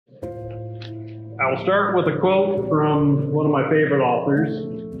I will start with a quote from one of my favorite authors,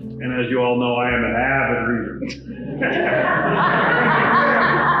 and as you all know, I am an avid reader.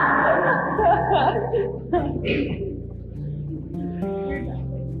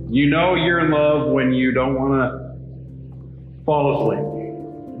 You know you're in love when you don't want to fall asleep.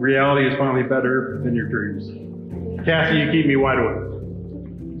 Reality is finally better than your dreams. Cassie, you keep me wide awake.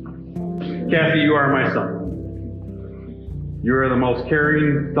 Cassie, you are my sun. You are the most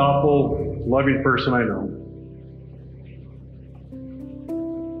caring, thoughtful, loving person I know.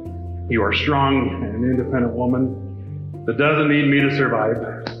 You are strong and an independent woman that doesn't need me to survive,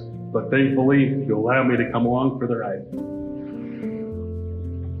 but thankfully you'll allow me to come along for the ride.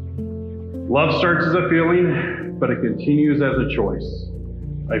 Love starts as a feeling, but it continues as a choice.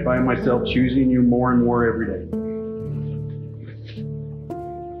 I find myself choosing you more and more every day.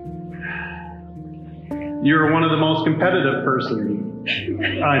 You're one of the most competitive persons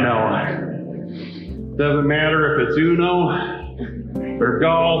I know. Doesn't matter if it's Uno, or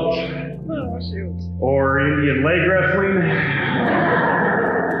golf, or Indian leg wrestling.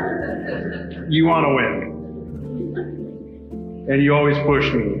 You want to win. And you always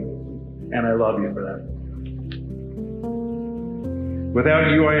push me, and I love you for that.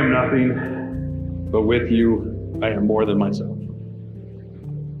 Without you, I am nothing, but with you, I am more than myself.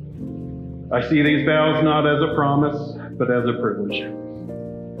 I see these vows not as a promise, but as a privilege.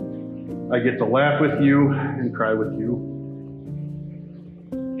 I get to laugh with you and cry with you,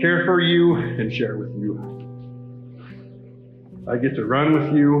 care for you and share with you. I get to run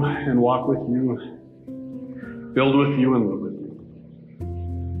with you and walk with you, build with you and live with you.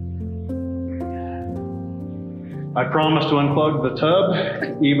 I promise to unplug the tub,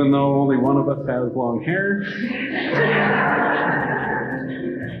 even though only one of us has long hair.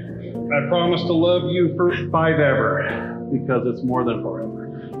 I promise to love you for forever, because it's more than forever.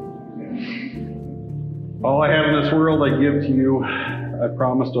 All I have in this world I give to you. I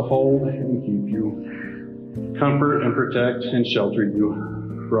promise to hold and keep you, comfort and protect and shelter you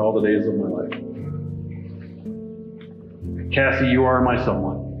for all the days of my life. Cassie, you are my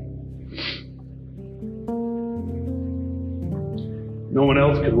someone. No one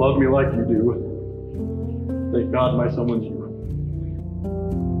else could love me like you do. Thank God my someone's you.